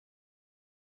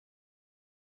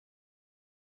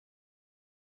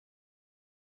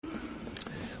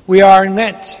We are in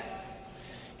Lent,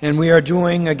 and we are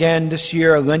doing again this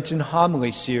year a Lenten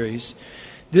homily series.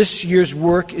 This year's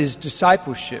work is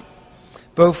discipleship,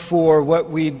 both for what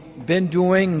we've been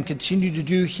doing and continue to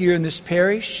do here in this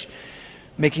parish,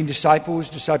 making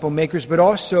disciples, disciple makers, but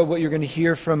also what you're going to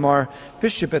hear from our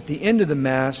bishop at the end of the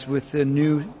Mass with the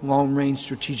new long-range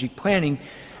strategic planning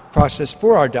process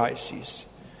for our diocese.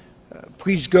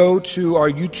 Please go to our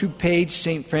YouTube page,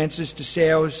 St. Francis de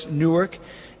Sales, Newark,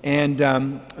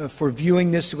 and for viewing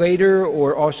this later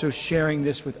or also sharing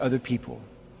this with other people.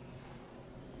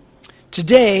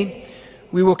 Today,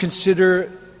 we will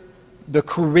consider the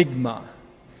kerygma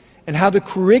and how the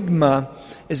kerygma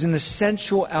is an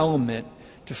essential element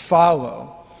to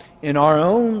follow in our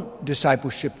own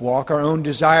discipleship walk, our own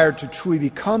desire to truly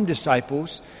become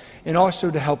disciples, and also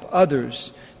to help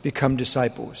others become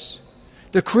disciples.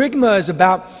 The kerygma is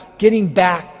about getting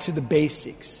back to the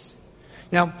basics.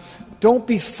 Now, don't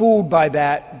be fooled by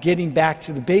that, getting back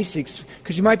to the basics,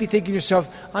 because you might be thinking to yourself,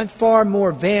 I'm far more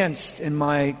advanced in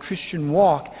my Christian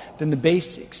walk than the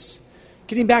basics.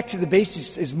 Getting back to the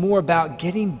basics is more about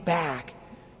getting back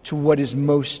to what is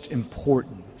most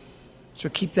important. So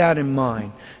keep that in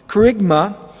mind.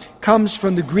 Kerygma comes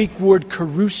from the Greek word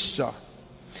kerusso.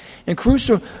 And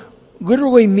kerusso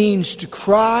literally means to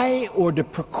cry or to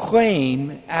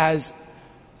proclaim as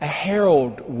a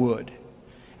herald would.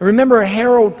 And remember, a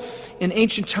herald in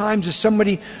ancient times is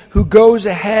somebody who goes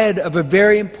ahead of a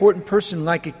very important person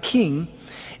like a king,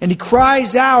 and he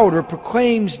cries out or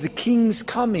proclaims the king's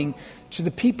coming to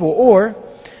the people, or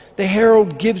the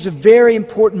herald gives a very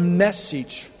important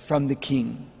message from the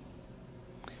king.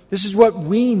 This is what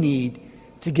we need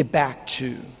to get back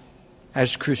to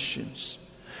as Christians,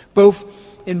 both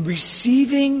in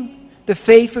receiving the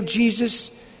faith of Jesus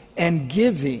and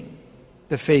giving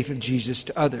the faith of Jesus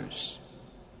to others.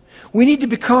 We need to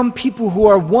become people who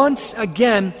are once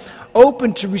again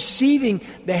open to receiving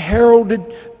the heralded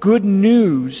good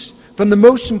news from the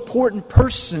most important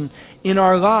person in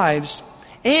our lives,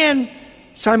 and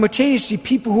simultaneously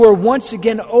people who are once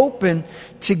again open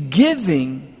to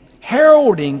giving,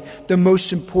 heralding the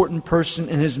most important person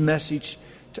and his message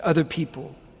to other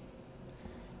people.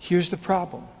 Here's the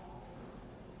problem.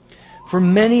 For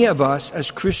many of us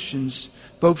as Christians,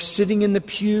 both sitting in the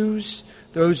pews,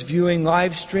 those viewing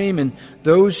live stream, and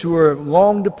those who are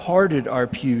long departed our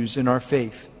pews in our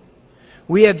faith,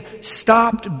 we have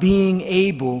stopped being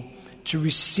able to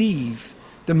receive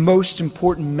the most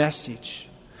important message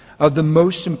of the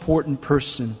most important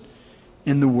person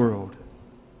in the world.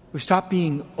 We've stopped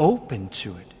being open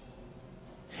to it.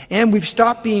 And we've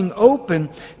stopped being open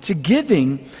to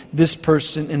giving this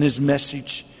person and his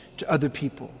message to other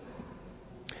people.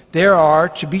 There are,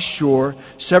 to be sure,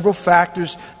 several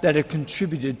factors that have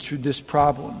contributed to this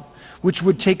problem, which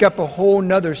would take up a whole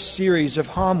nother series of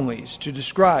homilies to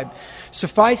describe.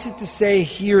 Suffice it to say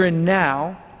here and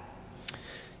now,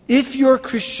 if your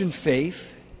Christian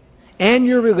faith and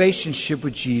your relationship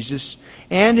with Jesus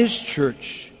and His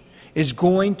church is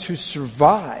going to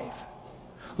survive,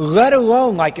 let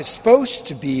alone like it's supposed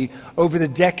to be over the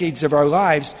decades of our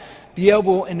lives, be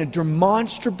able in a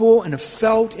demonstrable and a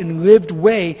felt and lived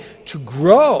way to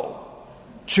grow,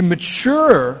 to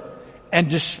mature, and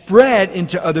to spread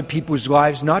into other people's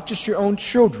lives, not just your own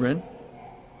children.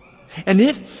 And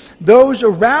if those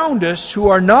around us who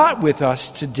are not with us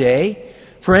today,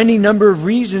 for any number of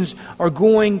reasons, are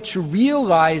going to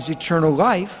realize eternal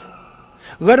life,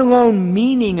 let alone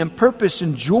meaning and purpose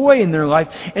and joy in their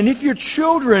life, and if your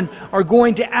children are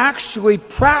going to actually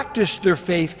practice their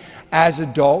faith as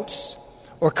adults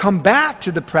or come back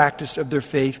to the practice of their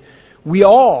faith, we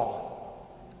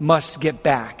all must get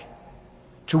back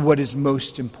to what is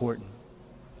most important.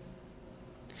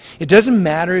 It doesn't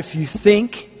matter if you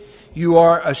think you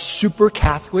are a super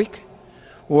Catholic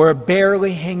or a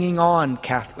barely hanging on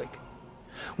Catholic,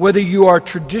 whether you are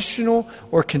traditional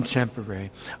or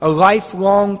contemporary, a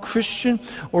lifelong Christian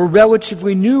or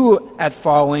relatively new at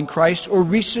following Christ or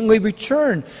recently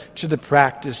returned to the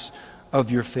practice of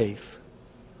your faith.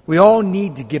 We all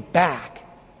need to get back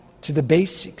to the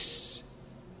basics,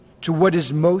 to what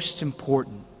is most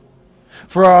important,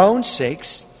 for our own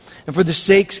sakes and for the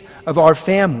sakes of our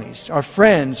families, our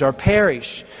friends, our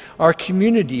parish, our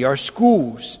community, our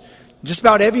schools, just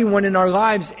about everyone in our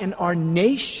lives, and our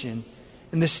nation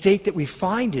and the state that we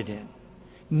find it in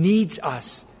needs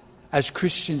us as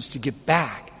Christians to get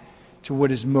back to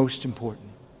what is most important.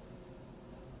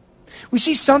 We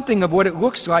see something of what it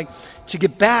looks like to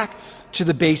get back to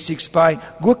the basics by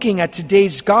looking at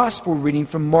today's gospel reading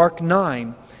from Mark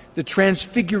 9, the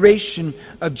transfiguration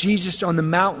of Jesus on the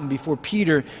mountain before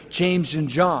Peter, James, and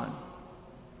John.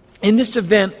 In this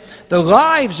event, the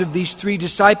lives of these three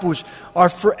disciples are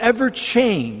forever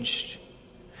changed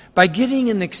by getting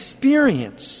an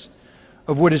experience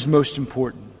of what is most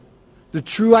important, the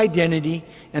true identity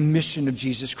and mission of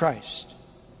Jesus Christ.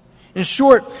 In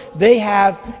short, they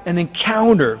have an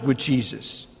encounter with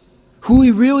Jesus, who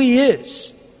He really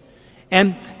is.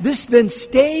 And this then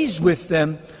stays with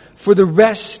them for the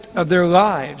rest of their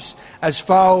lives as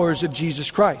followers of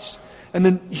Jesus Christ. And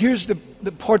then here's the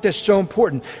part that's so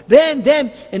important.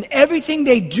 Then, in everything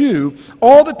they do,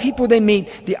 all the people they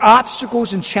meet, the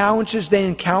obstacles and challenges they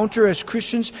encounter as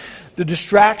Christians, the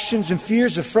distractions and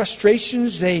fears, the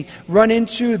frustrations they run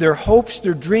into, their hopes,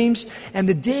 their dreams, and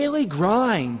the daily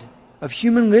grind of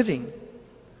human living,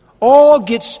 all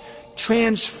gets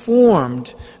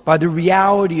transformed by the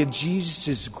reality of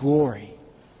Jesus' glory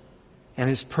and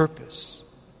His purpose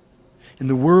in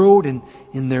the world and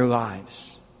in their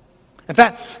lives. In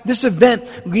fact, this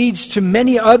event leads to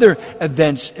many other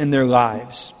events in their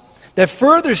lives that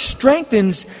further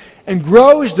strengthens and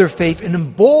grows their faith and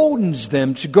emboldens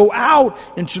them to go out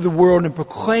into the world and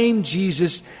proclaim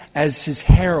Jesus as His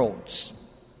heralds.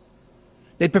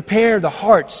 They prepare the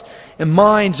hearts and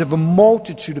minds of a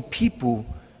multitude of people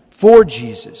for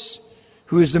Jesus,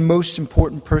 who is the most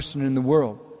important person in the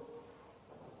world.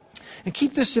 And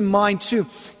keep this in mind too.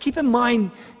 Keep in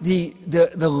mind the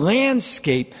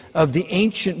landscape of the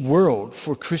ancient world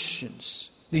for Christians.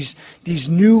 These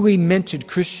newly minted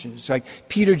Christians like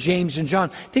Peter, James, and John.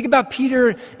 Think about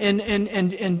Peter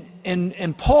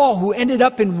and Paul, who ended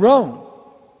up in Rome.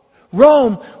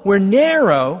 Rome, where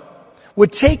Nero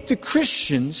would take the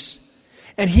Christians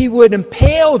and he would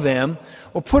impale them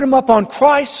or put them up on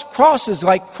crosses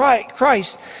like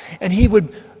Christ, and he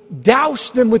would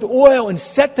douse them with oil and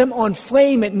set them on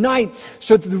flame at night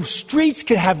so that the streets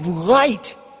could have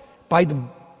light by the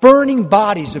burning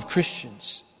bodies of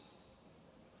Christians.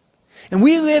 And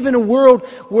we live in a world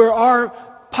where our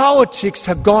politics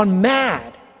have gone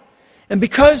mad. And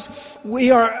because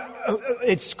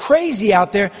it's crazy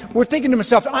out there, we're thinking to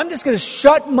myself, I'm just going to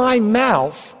shut my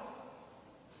mouth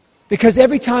because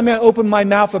every time I open my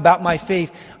mouth about my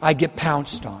faith, I get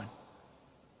pounced on.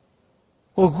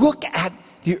 Well, look at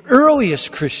the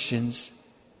earliest Christians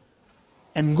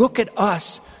and look at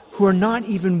us who are not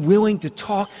even willing to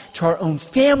talk to our own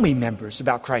family members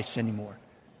about Christ anymore.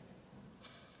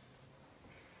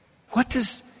 What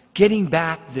does getting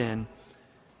back then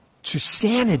to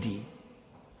sanity,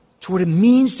 to what it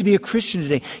means to be a Christian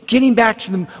today, getting back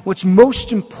to what's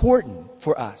most important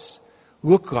for us,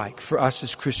 look like for us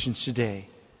as Christians today?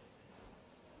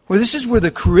 Well, this is where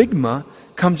the kerygma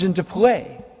comes into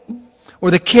play, or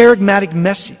the charismatic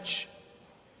message.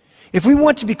 If we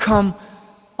want to become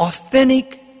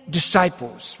authentic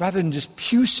disciples, rather than just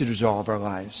pew sitters all of our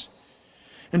lives,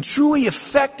 and truly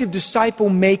effective disciple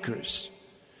makers,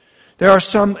 there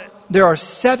are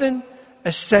 7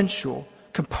 essential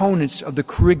components of the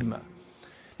kerygma.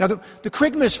 Now, the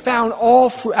kerygma is found all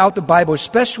throughout the Bible,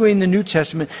 especially in the New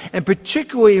Testament, and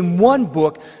particularly in one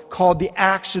book called the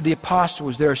Acts of the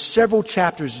Apostles. There are several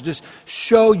chapters that just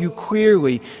show you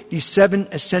clearly these 7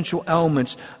 essential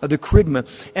elements of the kerygma.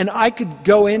 And I could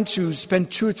spend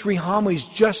 2 or 3 homilies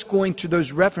just going to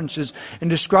those references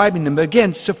and describing them. But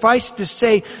again, suffice to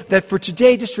say that for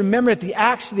today, just remember that the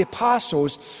Acts of the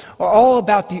Apostles are all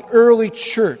about the early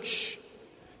church,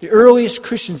 the earliest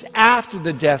Christians after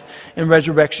the death and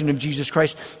resurrection of Jesus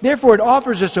Christ. Therefore, it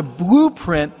offers us a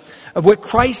blueprint of what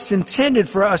Christ intended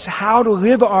for us, how to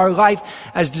live our life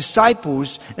as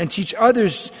disciples and teach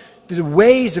others the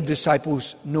ways of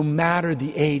disciples no matter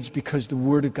the age, because the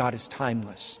Word of God is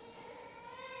timeless.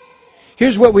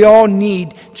 Here's what we all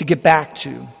need to get back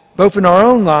to, both in our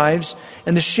own lives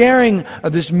and the sharing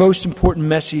of this most important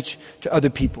message to other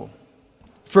people.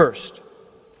 First,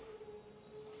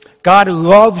 God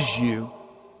loves you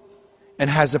and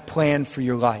has a plan for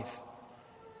your life.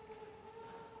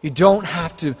 You don't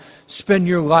have to spend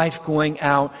your life going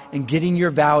out and getting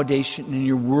your validation and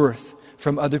your worth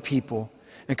from other people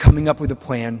and coming up with a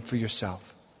plan for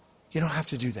yourself. You don't have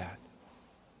to do that.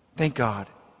 Thank God.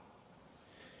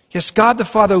 Yes, God the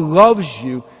Father loves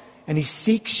you and He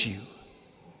seeks you.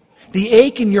 The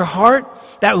ache in your heart,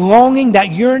 that longing,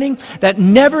 that yearning, that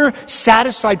never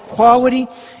satisfied quality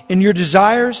in your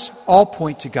desires, all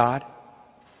point to God,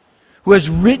 who has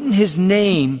written His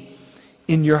name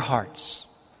in your hearts.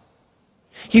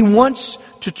 He wants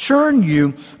to turn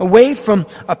you away from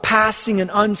a passing and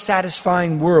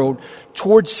unsatisfying world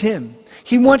towards Him.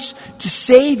 He wants to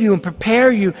save you and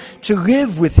prepare you to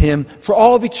live with Him for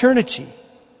all of eternity.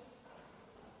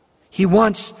 He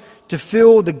wants to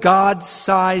fill the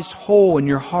God-sized hole in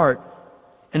your heart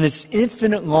and its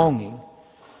infinite longing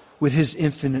with His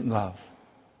infinite love.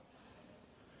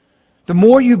 The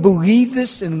more you believe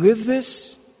this and live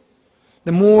this,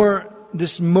 the more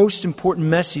this most important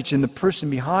message and the person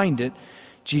behind it,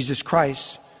 Jesus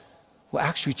Christ, will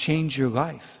actually change your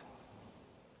life.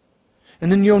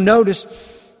 And then you'll notice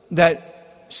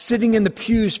that sitting in the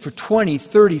pews for 20,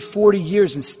 30, 40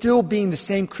 years and still being the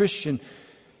same Christian,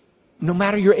 no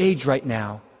matter your age right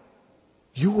now,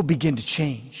 you will begin to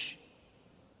change.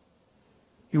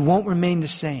 You won't remain the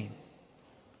same.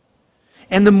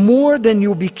 And the more then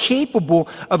you'll be capable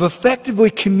of effectively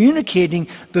communicating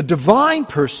the divine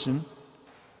person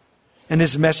and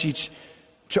His message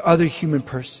to other human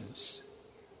persons.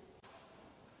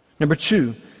 Number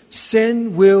 2,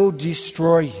 sin will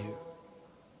destroy you.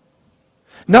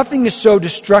 Nothing is so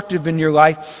destructive in your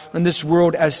life in this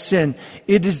world as sin.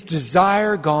 It is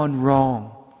desire gone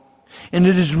wrong. And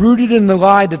it is rooted in the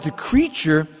lie that the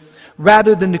creature,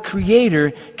 rather than the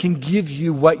Creator, can give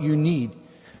you what you need.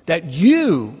 That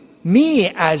you, me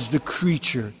as the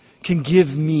creature, can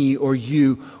give me or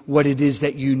you what it is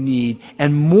that you need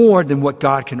and more than what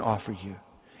God can offer you.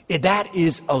 That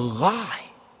is a lie.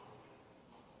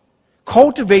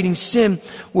 Cultivating sin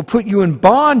will put you in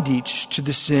bondage to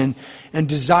the sin and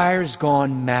desires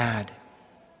gone mad,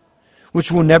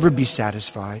 which will never be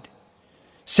satisfied.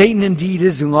 Satan indeed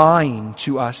is lying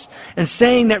to us and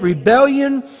saying that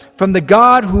rebellion from the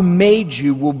God who made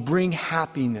you will bring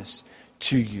happiness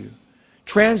to you.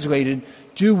 Translated,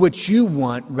 do what you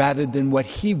want rather than what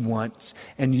He wants,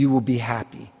 and you will be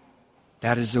happy.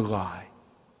 That is a lie.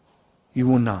 You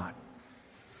will not.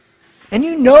 And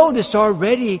you know this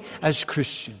already as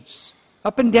Christians,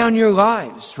 up and down your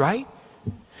lives, right?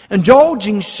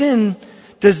 Indulging sin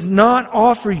does not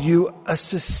offer you a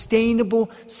sustainable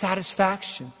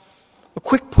satisfaction. A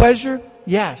quick pleasure,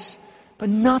 yes, but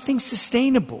nothing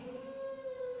sustainable.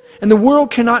 And the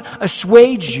world cannot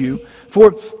assuage you,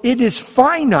 for it is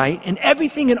finite, and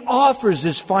everything it offers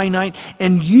is finite,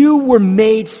 and you were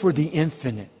made for the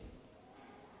infinite.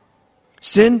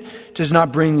 Sin does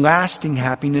not bring lasting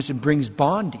happiness, it brings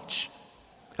bondage,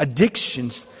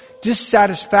 addictions,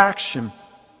 dissatisfaction,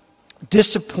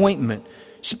 disappointment,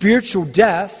 spiritual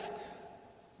death,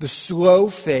 the slow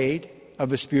fade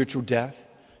of a spiritual death,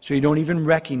 so you don't even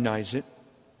recognize it,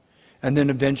 and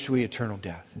then eventually eternal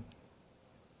death.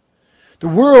 The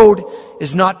world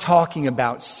is not talking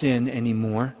about sin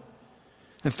anymore.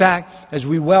 In fact, as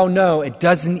we well know, it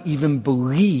doesn't even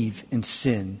believe in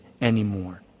sin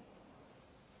anymore.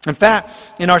 In fact,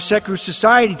 in our secular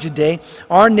society today,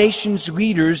 our nation's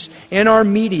leaders and our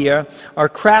media are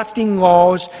crafting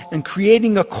laws and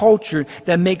creating a culture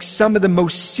that makes some of the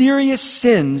most serious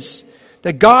sins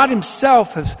that God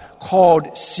Himself has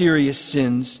called serious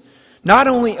sins not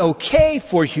only okay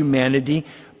for humanity,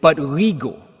 but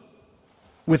legal,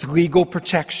 with legal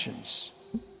protections.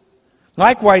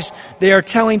 Likewise, they are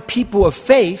telling people of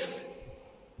faith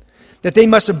that they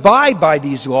must abide by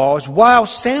these laws while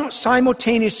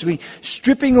simultaneously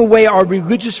stripping away our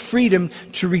religious freedom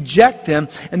to reject them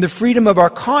and the freedom of our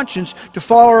conscience to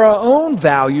follow our own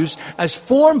values as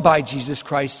formed by Jesus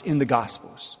Christ in the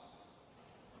Gospels.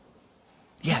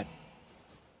 Yet,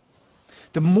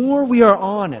 the more we are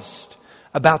honest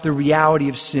about the reality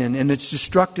of sin and its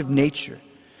destructive nature,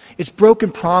 its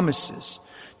broken promises,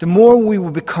 the more we will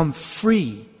become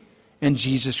free in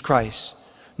Jesus Christ,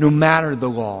 no matter the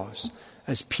laws,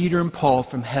 as Peter and Paul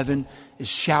from heaven is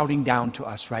shouting down to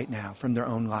us right now from their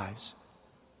own lives.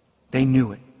 They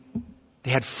knew it.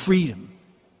 They had freedom,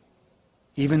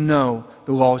 even though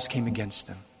the laws came against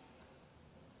them.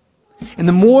 And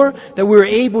the more that we're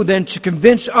able then to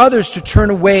convince others to turn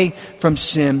away from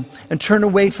sin and turn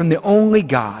away from the only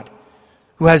God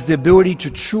who has the ability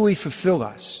to truly fulfill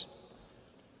us,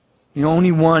 the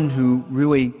only one who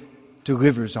really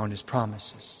delivers on His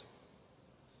promises.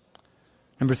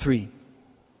 Number 3,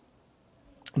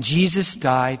 Jesus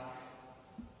died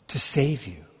to save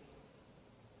you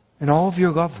and all of your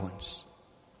loved ones.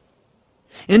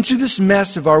 Into this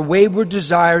mess of our wayward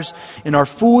desires and our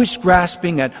foolish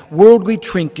grasping at worldly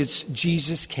trinkets,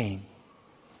 Jesus came.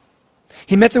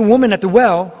 He met the woman at the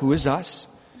well, who is us,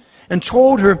 and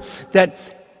told her that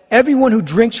everyone who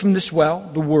drinks from this well,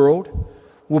 the world,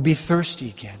 will be thirsty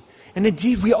again. And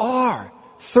indeed, we are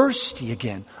thirsty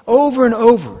again, over and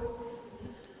over.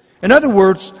 In other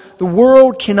words, the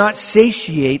world cannot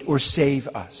satiate or save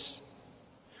us.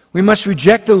 We must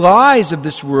reject the lies of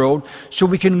this world so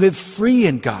we can live free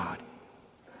in God.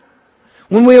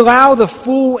 When we allow the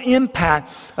full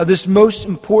impact of this most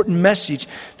important message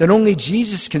that only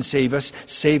Jesus can save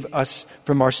us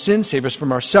from our sins, save us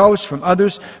from ourselves, from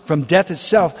others, from death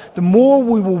itself, the more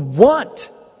we will want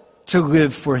to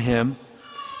live for Him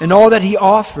and all that He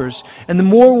offers, and the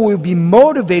more we'll be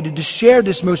motivated to share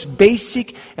this most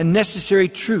basic and necessary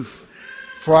truth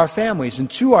for our families and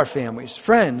to our families,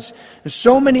 friends, and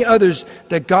so many others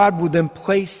that God will then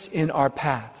place in our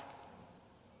path.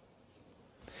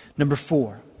 Number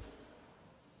 4,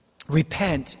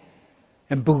 repent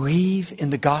and believe in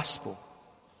the gospel.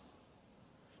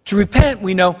 To repent,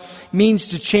 we know, means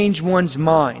to change one's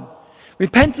mind.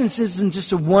 Repentance isn't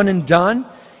just a one and done.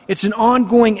 It's an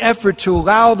ongoing effort to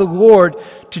allow the Lord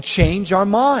to change our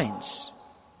minds.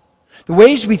 The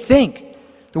ways we think,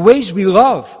 the ways we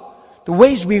love, the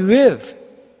ways we live.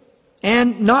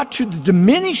 And not to the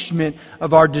diminishment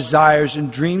of our desires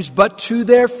and dreams, but to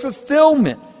their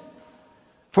fulfillment.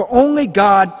 For only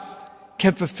God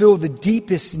can fulfill the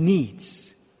deepest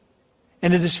needs.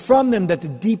 And it is from them that the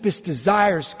deepest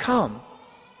desires come.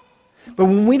 But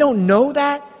when we don't know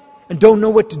that and don't know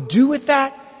what to do with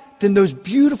that, then those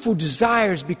beautiful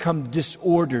desires become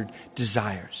disordered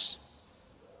desires.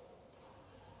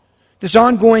 This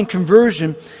ongoing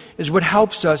conversion is what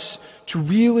helps us to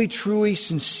really, truly,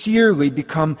 sincerely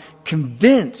become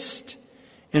convinced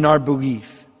in our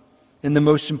belief in the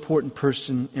most important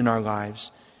person in our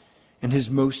lives and His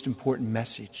most important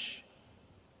message.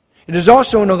 It is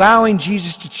also in allowing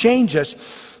Jesus to change us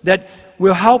that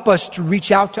will help us to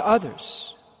reach out to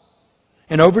others.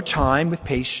 And over time, with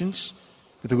patience,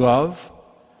 with love,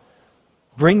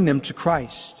 bring them to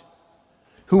Christ,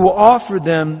 who will offer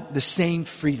them the same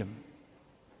freedom,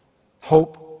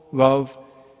 hope, love,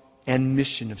 and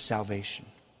mission of salvation.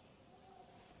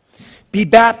 Be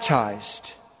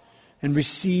baptized and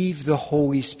receive the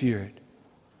Holy Spirit.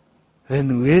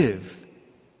 Then live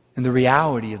in the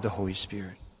reality of the Holy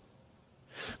Spirit.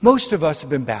 Most of us have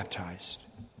been baptized.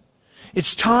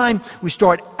 It's time we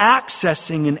start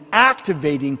accessing and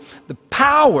activating the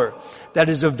power that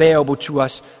is available to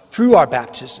us through our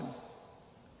baptism.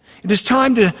 It is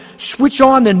time to switch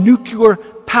on the nuclear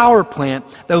power plant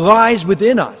that lies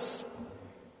within us.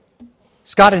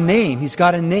 It's got a name. He's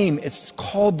got a name. It's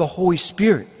called the Holy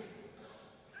Spirit.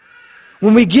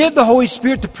 When we give the Holy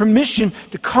Spirit the permission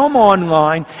to come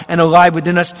online and alive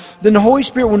within us, then the Holy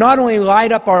Spirit will not only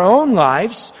light up our own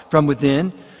lives from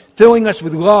within, filling us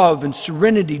with love and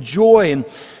serenity, joy and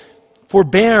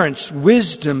forbearance,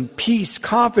 wisdom, peace,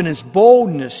 confidence,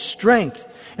 boldness, strength,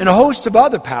 and a host of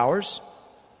other powers.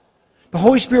 The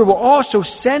Holy Spirit will also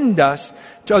send us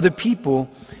to other people,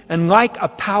 and like a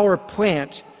power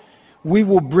plant, we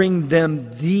will bring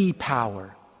them the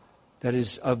power that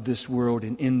is of this world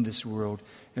and in this world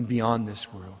and beyond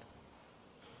this world.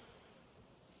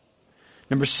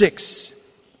 Number 6,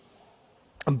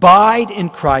 abide in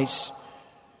Christ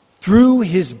through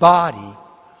His body,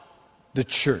 the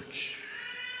church.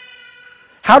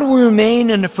 How do we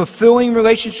remain in a fulfilling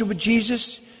relationship with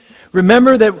Jesus?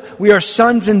 Remember that we are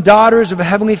sons and daughters of a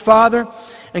Heavenly Father,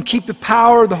 and keep the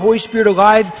power of the Holy Spirit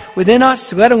alive within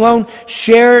us, let alone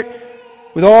share it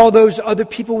with all those other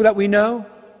people that we know,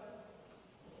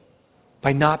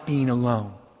 by not being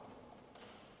alone.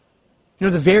 You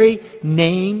know, the very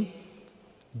name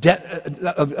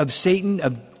of Satan,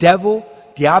 of devil,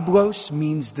 Diablos,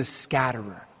 means the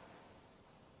scatterer.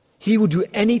 He will do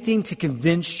anything to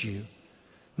convince you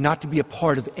not to be a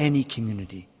part of any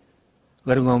community,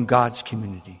 let alone God's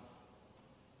community.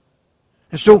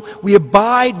 And so we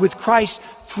abide with Christ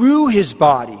through His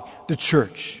body, the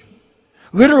church.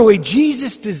 Literally,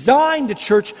 Jesus designed the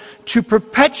church to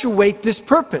perpetuate this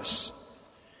purpose,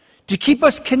 to keep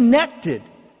us connected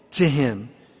to Him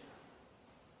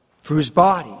through His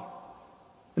body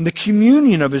and the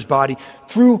communion of His body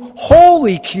through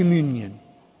holy communion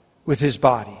with His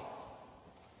body.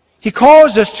 He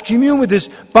calls us to commune with His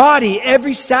body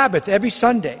every Sabbath, every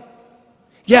Sunday.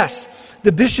 Yes,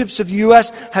 the bishops of the U.S.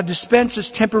 have dispensed us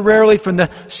temporarily from the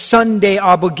Sunday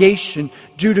obligation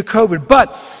due to COVID.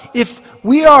 But if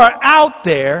we are out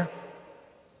there,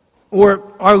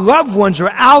 or our loved ones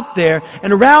are out there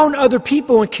and around other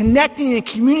people and connecting and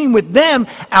communing with them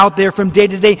out there from day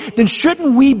to day, then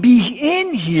shouldn't we be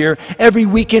in here every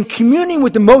weekend communing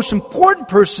with the most important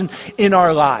person in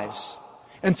our lives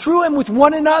and through Him with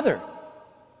one another?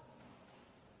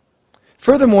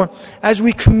 Furthermore, as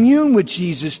we commune with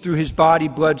Jesus through His body,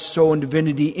 blood, soul, and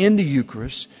divinity in the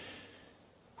Eucharist,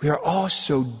 we are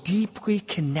also deeply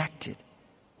connected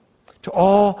to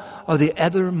all of the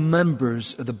other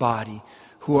members of the body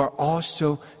who are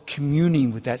also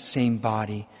communing with that same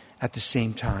body at the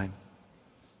same time.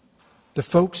 The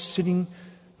folks sitting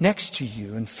next to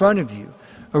you, in front of you,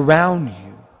 around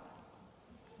you.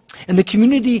 And the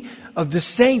community of the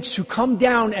saints who come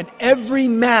down at every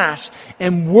Mass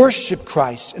and worship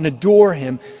Christ and adore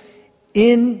Him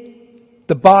in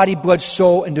the body, blood,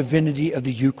 soul, and divinity of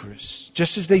the Eucharist,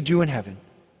 just as they do in heaven.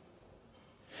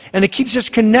 And it keeps us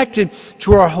connected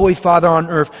to our Holy Father on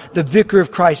earth, the Vicar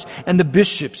of Christ, and the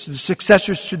bishops, the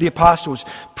successors to the apostles,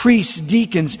 priests,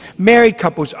 deacons, married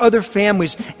couples, other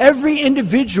families, every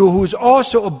individual who is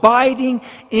also abiding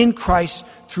in Christ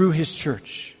through His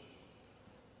church.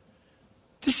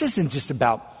 This isn't just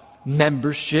about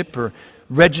membership or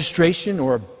registration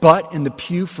or a butt in the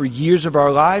pew for years of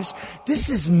our lives. This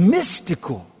is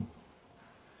mystical.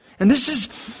 And this is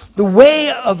the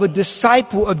way of a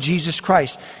disciple of Jesus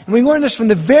Christ. And we learn this from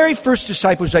the very first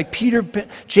disciples like Peter,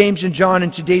 James, and John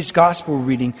in today's gospel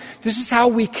reading. This is how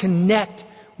we connect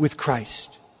with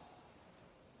Christ.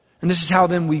 And this is how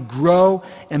then we grow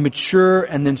and mature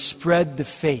and then spread the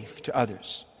faith to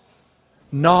others.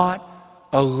 Not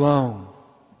alone.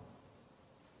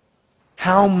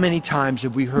 How many times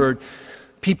have we heard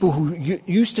people who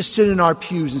used to sit in our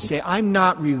pews and say, I'm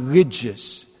not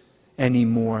religious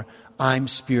anymore, I'm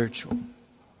spiritual.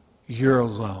 You're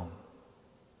alone.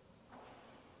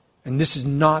 And this is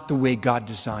not the way God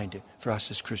designed it for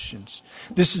us as Christians.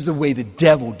 This is the way the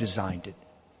devil designed it.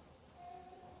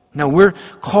 Now we're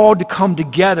called to come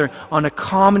together on a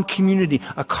common community,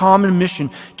 a common mission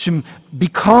to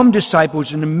become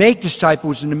disciples and to make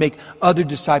disciples and to make other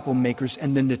disciple makers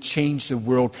and then to change the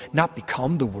world, not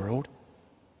become the world.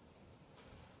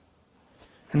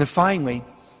 And then finally,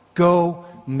 go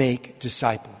make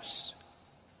disciples.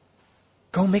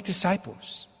 Go make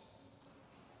disciples.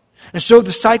 And so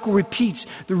the cycle repeats.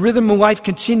 The rhythm of life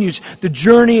continues. The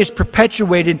journey is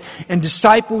perpetuated and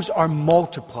disciples are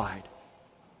multiplied.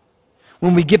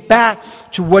 When we get back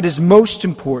to what is most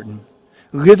important,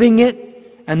 living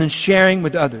it and then sharing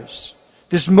with others.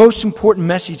 This most important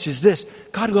message is this: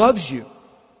 God loves you.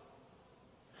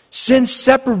 Sin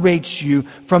separates you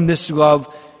from this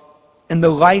love and the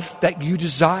life that you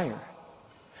desire.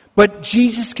 But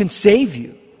Jesus can save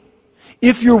you.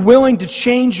 If you're willing to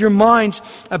change your minds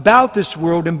about this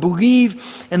world and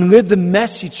believe and live the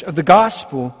message of the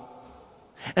gospel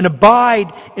and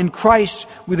abide in Christ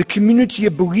with a community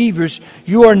of believers,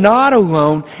 you are not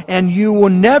alone and you will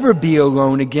never be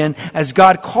alone again as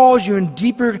God calls you in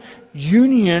deeper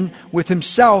union with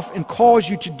Himself and calls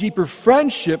you to deeper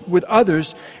friendship with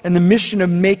others and the mission of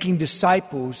making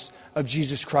disciples of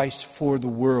Jesus Christ for the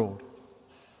world.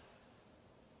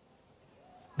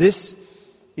 This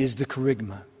is the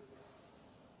kerygma.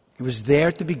 It was there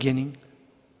at the beginning,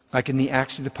 like in the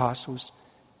Acts of the Apostles.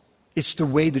 It's the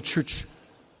way the church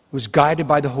was guided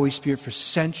by the Holy Spirit for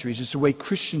centuries. It's the way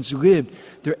Christians lived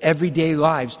their everyday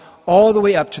lives all the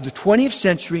way up to the 20th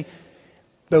century,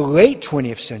 the late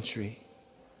 20th century,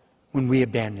 when we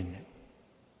abandoned it.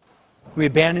 We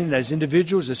abandoned it as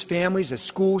individuals, as families, as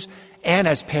schools, and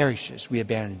as parishes. We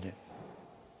abandoned it.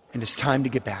 And it's time to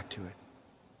get back to it.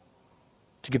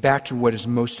 To get back to what is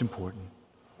most important.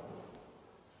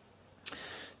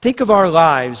 Think of our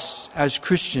lives as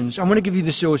Christians. I want to give you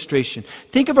this illustration.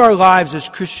 Think of our lives as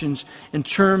Christians in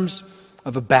terms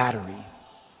of a battery.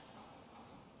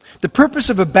 The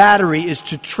purpose of a battery is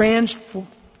to transfer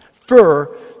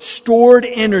stored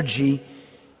energy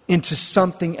into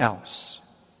something else.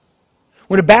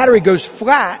 When a battery goes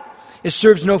flat, it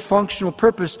serves no functional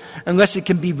purpose unless it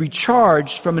can be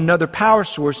recharged from another power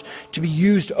source to be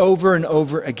used over and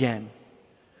over again.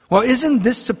 Well, isn't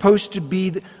this supposed to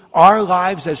be our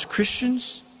lives as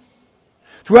Christians?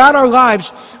 Throughout our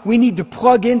lives, we need to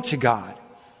plug into God.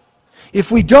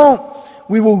 If we don't,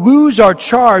 we will lose our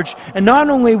charge, and not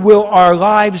only will our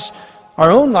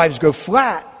own lives go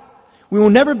flat, we will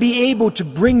never be able to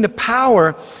bring the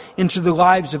power into the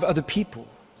lives of other people.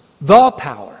 The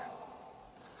power.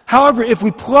 However, if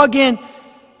we plug in,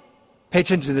 pay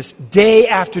attention to this, day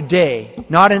after day,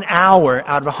 not an hour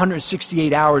out of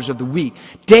 168 hours of the week,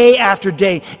 day after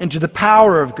day into the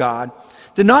power of God,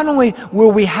 then not only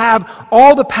will we have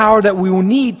all the power that we will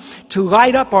need to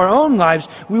light up our own lives,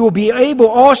 we will be able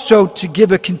also to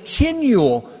give a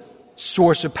continual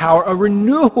source of power, a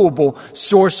renewable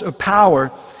source of power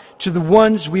to the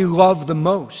ones we love the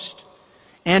most.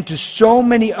 And to so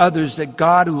many others that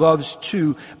God loves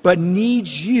too, but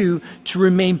needs you to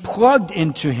remain plugged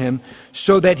into Him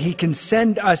so that He can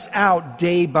send us out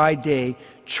day by day,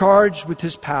 charged with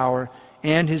His power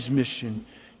and His mission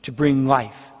to bring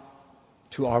life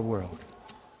to our world,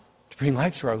 to bring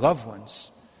life to our loved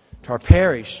ones, to our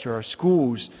parish, to our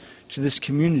schools, to this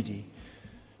community,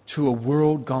 to a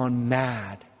world gone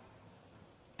mad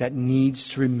that needs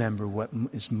to remember what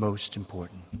is most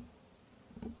important.